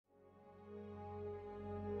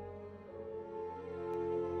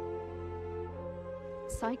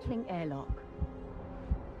recycling airlock.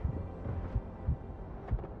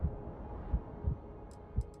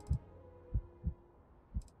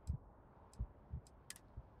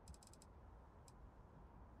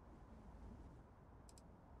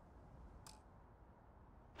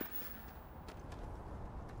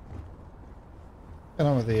 What's going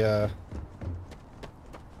on with the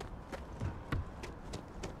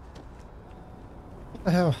what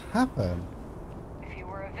the hell happened? If you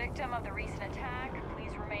were a victim of the recent attack,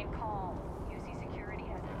 please remain calm. UC Security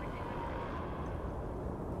has everything.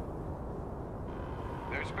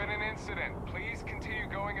 There's been an incident. Please continue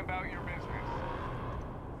going about your business.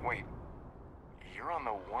 Wait, you're on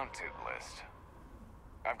the wanted list.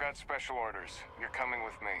 I've got special orders. You're coming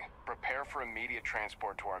with me. Prepare for immediate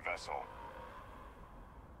transport to our vessel.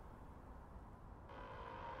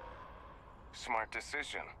 Smart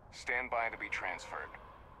decision. Stand by to be transferred.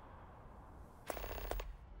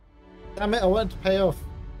 Damn it, I wanted to pay off.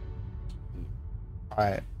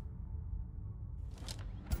 Alright.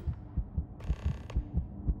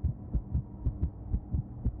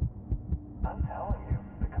 I'm telling you,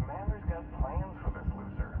 the commander's got plans for this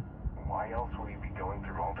loser. Why else would he be going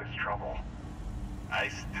through all this trouble? I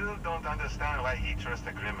still don't understand why he trusts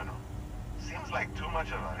a criminal. Seems like too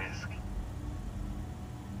much of a risk.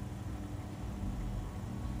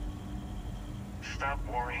 Stop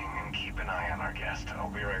worrying and keep an eye on our guest. I'll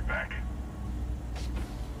be right back.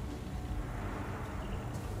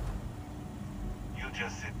 You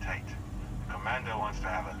just sit tight. The commander wants to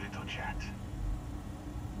have a little chat.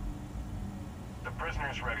 The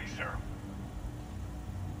prisoner's ready, sir.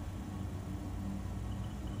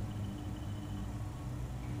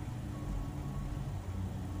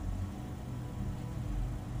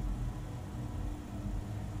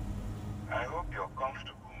 I hope you're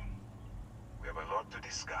comfortable. We have a lot to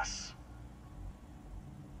discuss.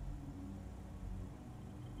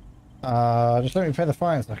 Just let me pay the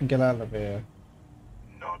fine so I can get out of here.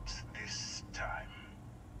 Not this time.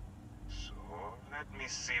 So, let me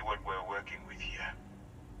see what we're working with here.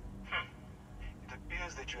 It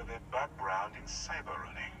appears that you have a background in cyber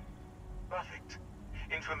running. Perfect.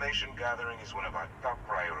 Information gathering is one of our top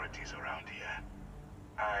priorities around here.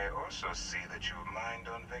 I also see that you mined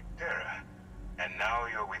on Vectera, and now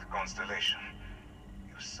you're with Constellation.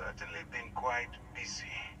 You've certainly been quite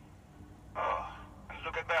busy. Oh, and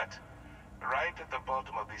look at that. Right at the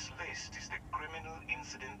bottom of this list is the criminal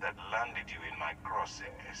incident that landed you in my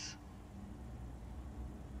crosshairs.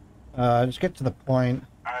 Just get to the point.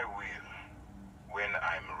 I will, when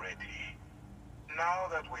I'm ready. Now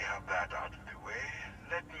that we have that out of the way,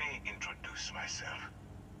 let me introduce myself.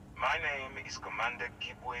 My name is Commander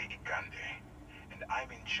Kibwe Ikande, and I'm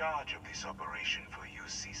in charge of this operation for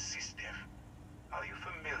UC SysDev. Are you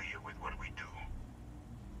familiar with what we do?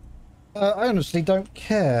 I honestly don't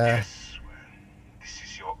care. Yes, well, this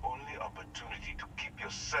is your only opportunity to keep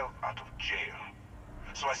yourself out of jail.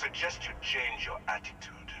 So I suggest you change your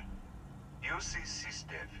attitude. UC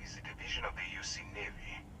SysDev is a division of the UC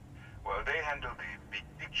Navy. While they handle the big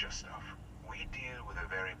picture stuff, we deal with a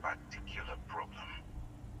very particular problem.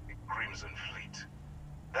 The Crimson Fleet.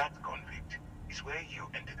 That convict is where you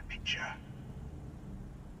enter the picture.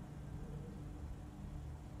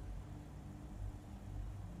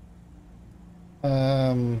 I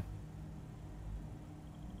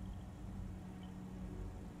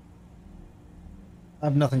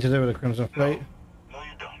have nothing to do with the Crimson Fleet. No,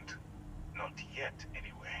 you don't. Not yet,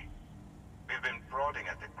 anyway. We've been prodding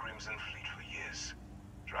at the Crimson Fleet for years,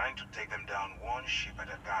 trying to take them down one ship at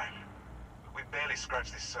a time. We barely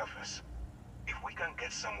scratched the surface. If we can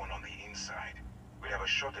get someone on the inside, we have a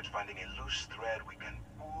shot at finding a loose thread we can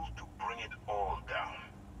pull to bring it all down.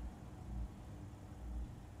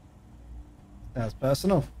 That's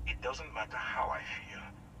personal. It doesn't matter how I feel.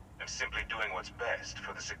 I'm simply doing what's best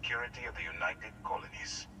for the security of the United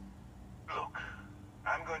Colonies. Look,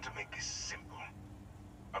 I'm going to make this simple.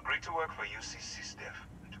 Agree to work for UC SysDev,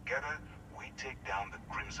 and together we take down the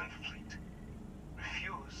Crimson Fleet.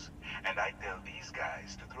 Refuse, and I tell these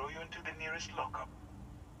guys to throw you into the nearest lockup.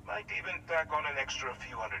 Might even tack on an extra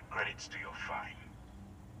few hundred credits to your fine.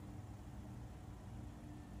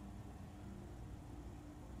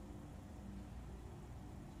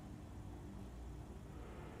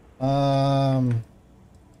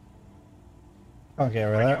 Can't get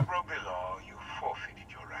rid When of you that. broke the law, you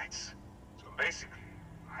forfeited your rights. So basically,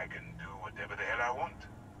 I can do whatever the hell I want.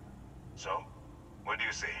 So, what do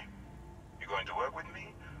you say? You going to work with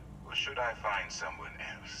me, or should I find someone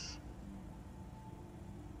else?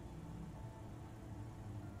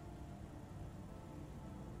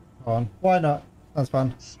 Go on. Why not? That's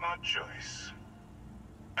fun. Smart choice.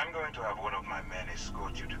 I'm I'm going to have one of my men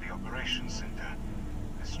escort you to the operations center.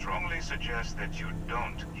 I strongly suggest that you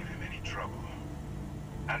don't give him any trouble.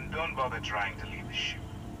 And don't bother trying to leave the ship.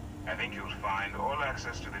 I think you'll find all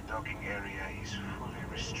access to the docking area is fully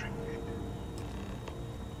restricted.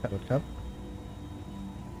 Hello, Cub.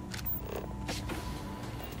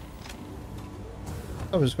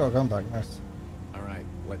 Oh, we just got a gun back. Nice. All right,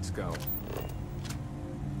 let's go.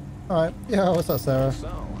 All right. Yeah. What's that, Sarah?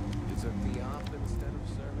 So, you took the op instead of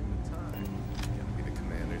serving the time. Gonna be the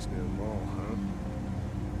commander's new role, huh?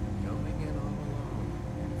 Going in all alone,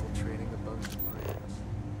 infiltrating a bunch of miners.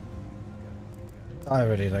 I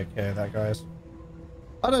really don't care that, guys.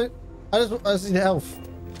 I just need health.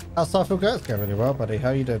 Our Starfield guys go really well, buddy.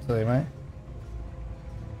 How you doing today, mate?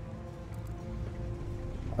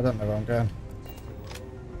 I don't know where I'm going.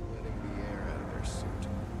 Letting the air out of their suit.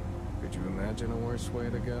 Could you imagine a worse way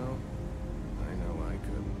to go? I know I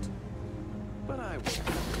couldn't. But I wouldn't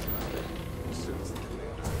worry about it. Since the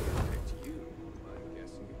commander picked you, I'm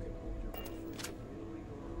guessing you can hold your breath for a really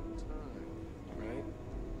long time, right?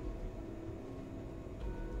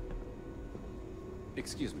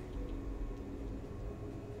 Excuse me.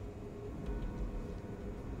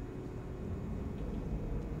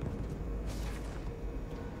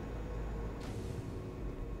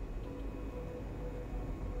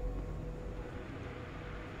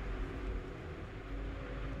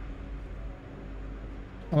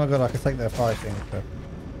 Oh my god, I can take their fighting. So.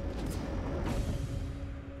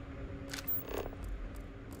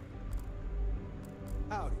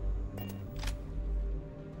 Howdy.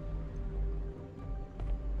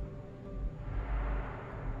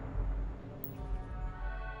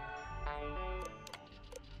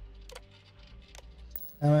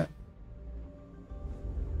 Damn it.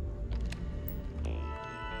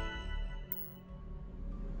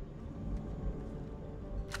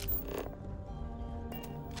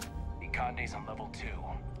 Conde's on level 2.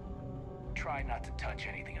 Try not to touch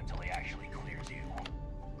anything until he actually clears you.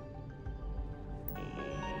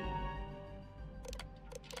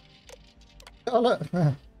 Oh look.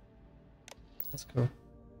 That's cool.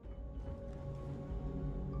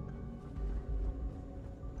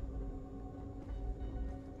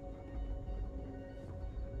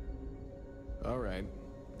 All right.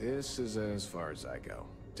 This is as far as I go.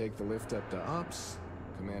 Take the lift up to Ops.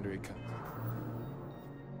 Commander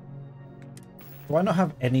Do I not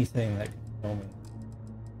have anything that can kill me?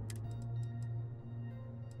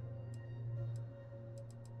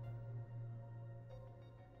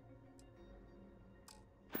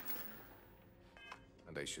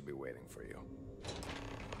 and they should be waiting for you.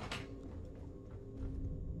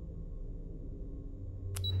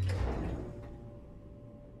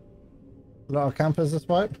 A lot of campers this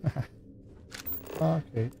wipe.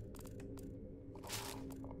 Okay.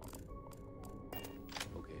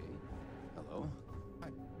 Okay. Hello. Hi.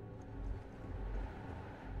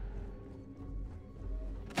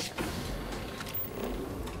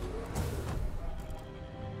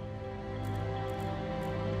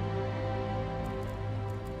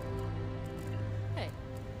 Hey.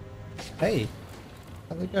 Hey,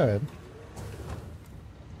 how's it going?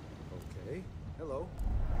 Okay. Hello.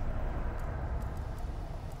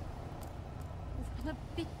 I'm a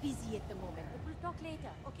bit busy at the moment, but we'll talk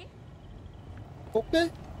later, okay?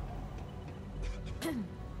 Okay.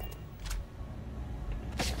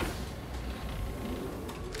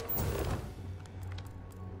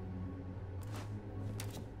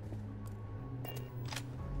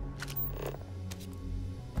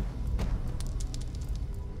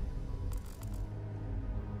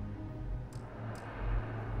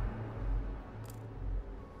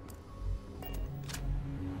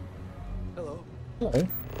 Hello. Hello.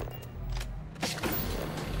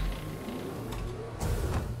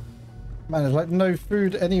 Man, there's like no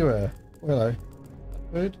food anywhere. Hello.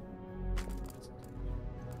 Food?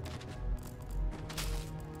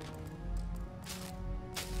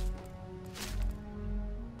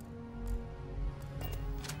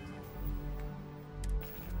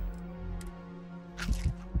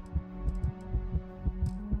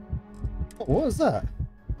 Oh, what was that?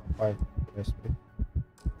 Oh, USB.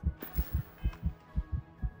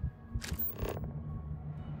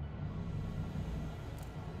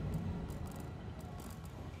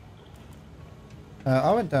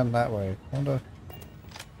 I went down that way. I wonder.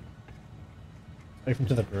 Open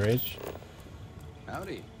to the bridge.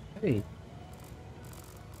 Howdy. Hey.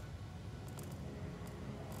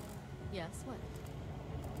 Yes, what?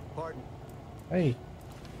 Pardon. Hey.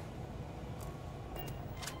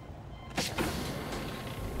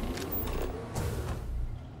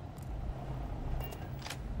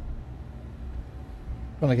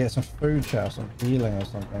 Trying to get some food, chat, some healing or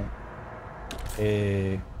something.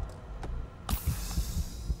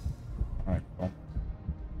 Alright, cool.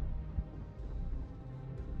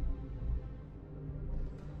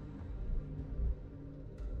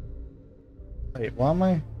 Wait, why am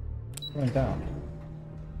I going down?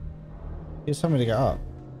 Here's somebody to get up.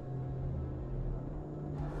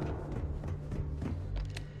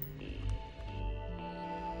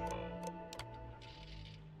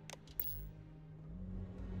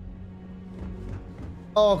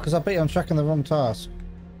 Oh, because I bet I'm tracking the wrong task.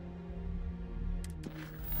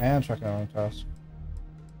 I am tracking the wrong task.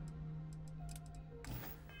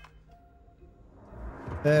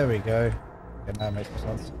 There we go. Okay, now it makes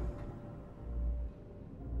sense.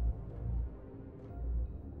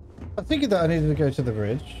 I think that I needed to go to the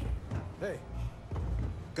bridge. Hey,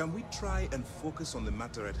 can we try and focus on the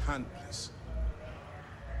matter at hand, please?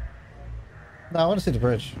 No, I want to see the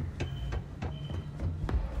bridge.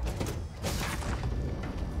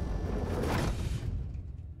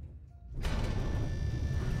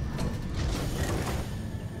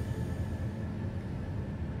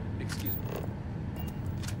 Excuse me.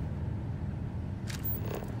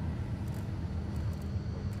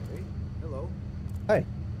 Okay. Hello. Hey.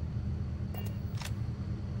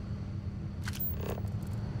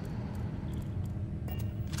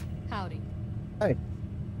 Howdy. Hey.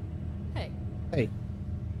 Hey. Hey.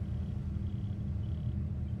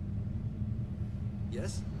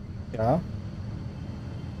 Yes? Yeah.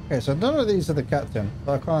 Okay, so none of these are the captain.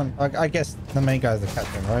 So I can't. I guess the main guy's the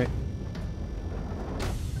captain, right?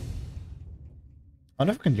 I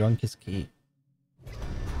wonder if I can yoink his key.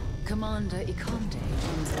 Commander Ikonde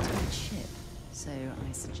owns a tight ship, so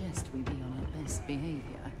I suggest we be on our best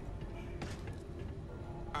behavior.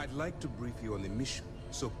 I'd like to brief you on the mission,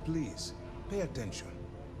 so please, pay attention.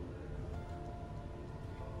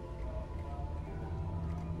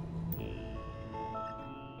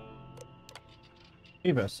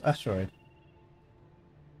 Phoebus, asteroid.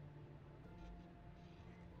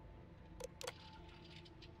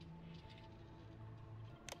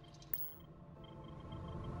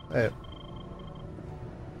 There.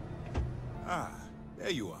 Ah, there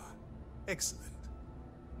you are. Excellent.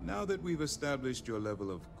 Now that we've established your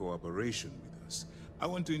level of cooperation with us, I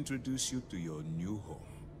want to introduce you to your new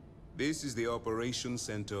home. This is the Operations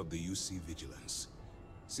Center of the UC Vigilance.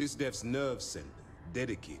 SysDef's nerve center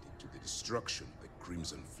dedicated to the destruction of the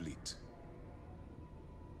Crimson Fleet.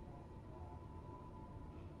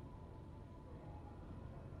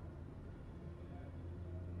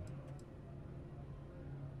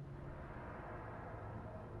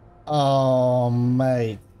 Oh,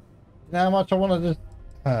 mate. You know how much I wanted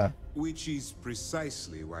to... Which is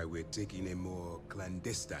precisely why we're taking a more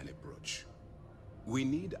clandestine approach. We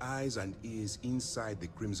need eyes and ears inside the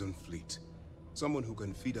Crimson Fleet. Someone who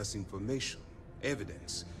can feed us information,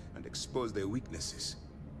 evidence, and expose their weaknesses.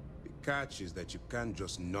 The catch is that you can't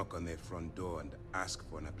just knock on their front door and ask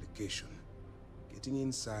for an application. Getting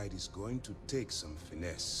inside is going to take some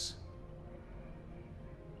finesse.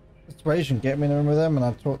 Persuasion, get me in the room with them and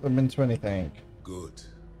I'll talk them into anything. Good.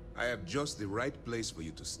 I have just the right place for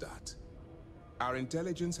you to start. Our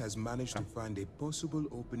intelligence has managed to find a possible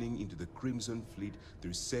opening into the Crimson Fleet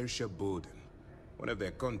through Saoirse Bowden, one of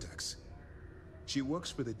their contacts. She works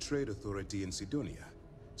for the Trade Authority in Sidonia,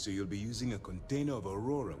 so you'll be using a container of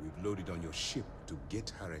Aurora we've loaded on your ship to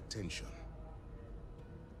get her attention.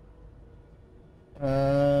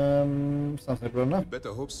 Sounds like good enough. You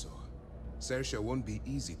better hope so. Saoirse won't be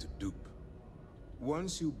easy to dupe.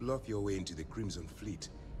 Once you bluff your way into the Crimson Fleet,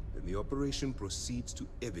 then the operation proceeds to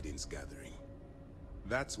evidence gathering.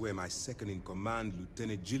 That's where my second-in-command,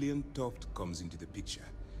 Lieutenant Gillian Toft, comes into the picture.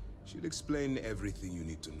 She'll explain everything you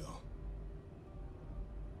need to know.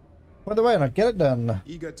 By the way, I'll get it done.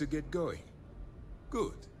 Eager to get going?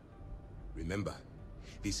 Good. Remember,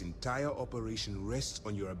 this entire operation rests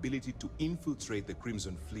on your ability to infiltrate the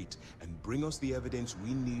Crimson Fleet and bring us the evidence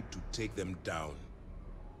we need to take them down.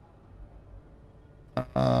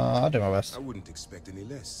 I'll do my best. I wouldn't expect any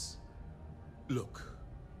less. Look,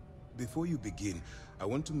 before you begin, I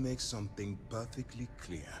want to make something perfectly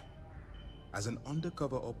clear. As an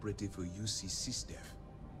undercover operative for UC SysDef,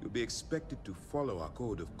 you'll be expected to follow our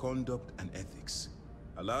code of conduct and ethics.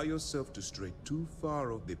 Allow yourself to stray too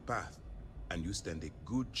far off the path, and you stand a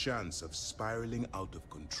good chance of spiraling out of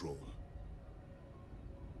control.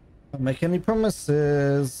 Don't make any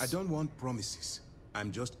promises. I don't want promises.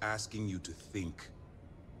 I'm just asking you to think.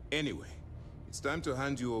 Anyway, it's time to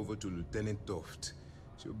hand you over to Lieutenant Toft.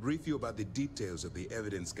 She'll brief you about the details of the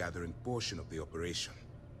evidence-gathering portion of the operation.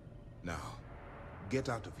 Now, get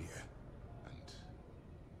out of here, and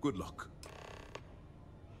good luck.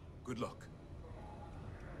 Good luck.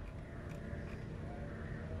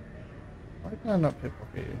 Why can I not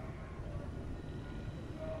pickpocket you?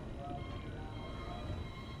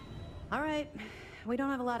 All right. We don't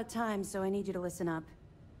have a lot of time, so I need you to listen up.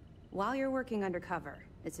 While you're working undercover,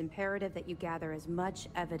 it's imperative that you gather as much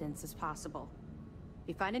evidence as possible. If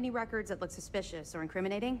you find any records that look suspicious or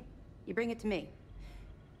incriminating, you bring it to me.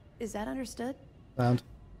 Is that understood? And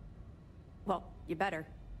Well, you better.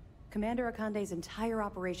 Commander Akande's entire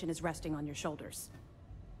operation is resting on your shoulders.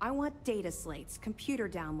 I want data slates, computer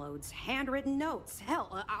downloads, handwritten notes.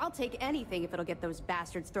 Hell, I'll take anything if it'll get those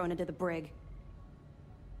bastards thrown into the brig.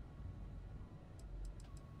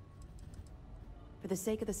 For the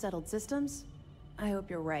sake of the settled systems, I hope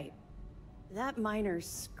you're right. That minor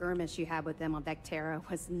skirmish you had with them on Vectera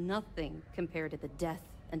was nothing compared to the death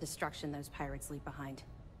and destruction those pirates leave behind.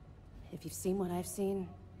 If you've seen what I've seen,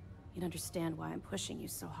 you'd understand why I'm pushing you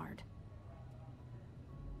so hard.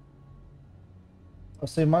 I've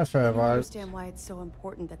seen my fair I of eyes. understand why it's so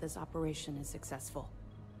important that this operation is successful.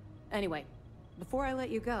 Anyway, before I let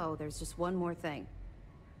you go, there's just one more thing.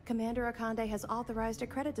 Commander Akande has authorized a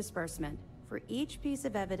credit disbursement for each piece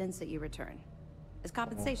of evidence that you return, as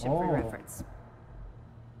compensation for your efforts.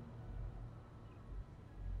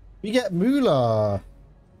 We get moolah.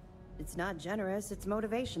 It's not generous, it's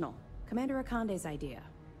motivational. Commander Akande's idea.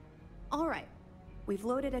 All right, we've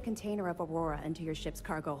loaded a container of Aurora into your ship's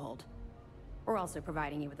cargo hold. We're also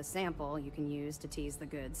providing you with a sample you can use to tease the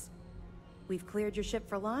goods. We've cleared your ship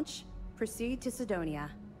for launch. Proceed to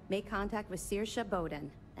Sidonia. Make contact with Saoirse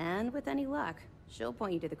Bowden. And with any luck, she'll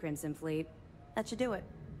point you to the Crimson Fleet. That should do it.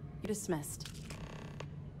 You're dismissed.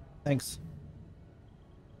 Thanks.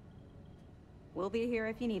 We'll be here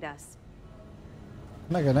if you need us.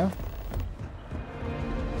 Can I go now?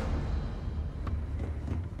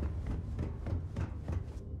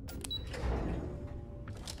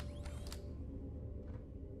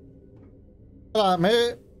 Hello,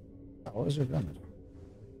 mate. Oh, what is your gun?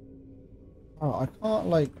 Oh, I can't,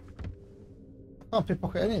 like... I can't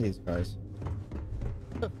pickpocket any of these guys.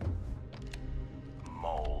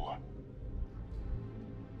 Mole.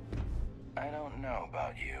 I don't know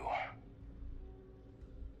about you.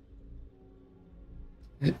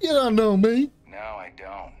 You don't know me. No, I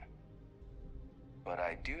don't. But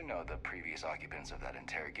I do know the previous occupants of that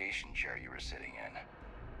interrogation chair you were sitting in.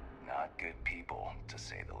 Not good people, to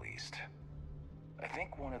say the least. I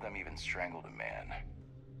think one of them even strangled a man.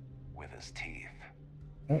 With his teeth.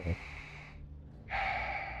 Uh-oh.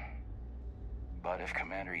 But if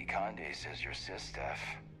Commander Ikande says you're Sistef,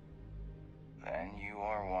 then you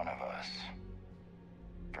are one of us.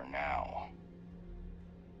 For now.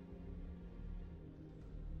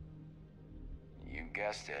 You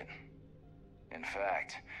guessed it. In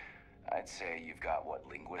fact, I'd say you've got what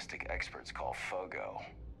linguistic experts call FOGO.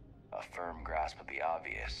 A firm grasp of the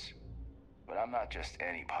obvious. But I'm not just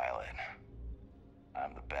any pilot.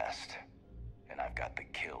 I'm the best. And I've got the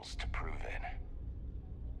kills to prove it.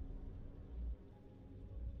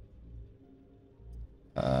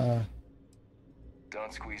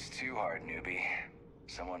 Don't squeeze too hard, newbie.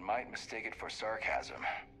 Someone might mistake it for sarcasm.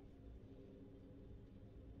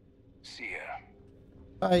 See ya.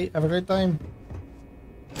 Bye. Have a great time.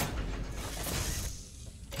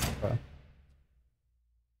 Okay.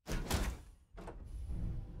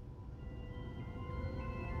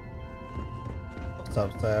 What's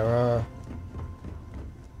up, Sarah?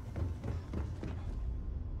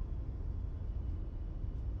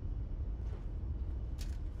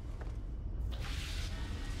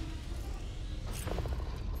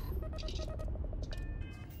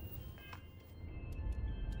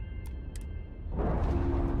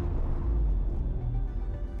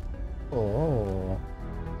 Oh,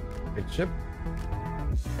 big ship.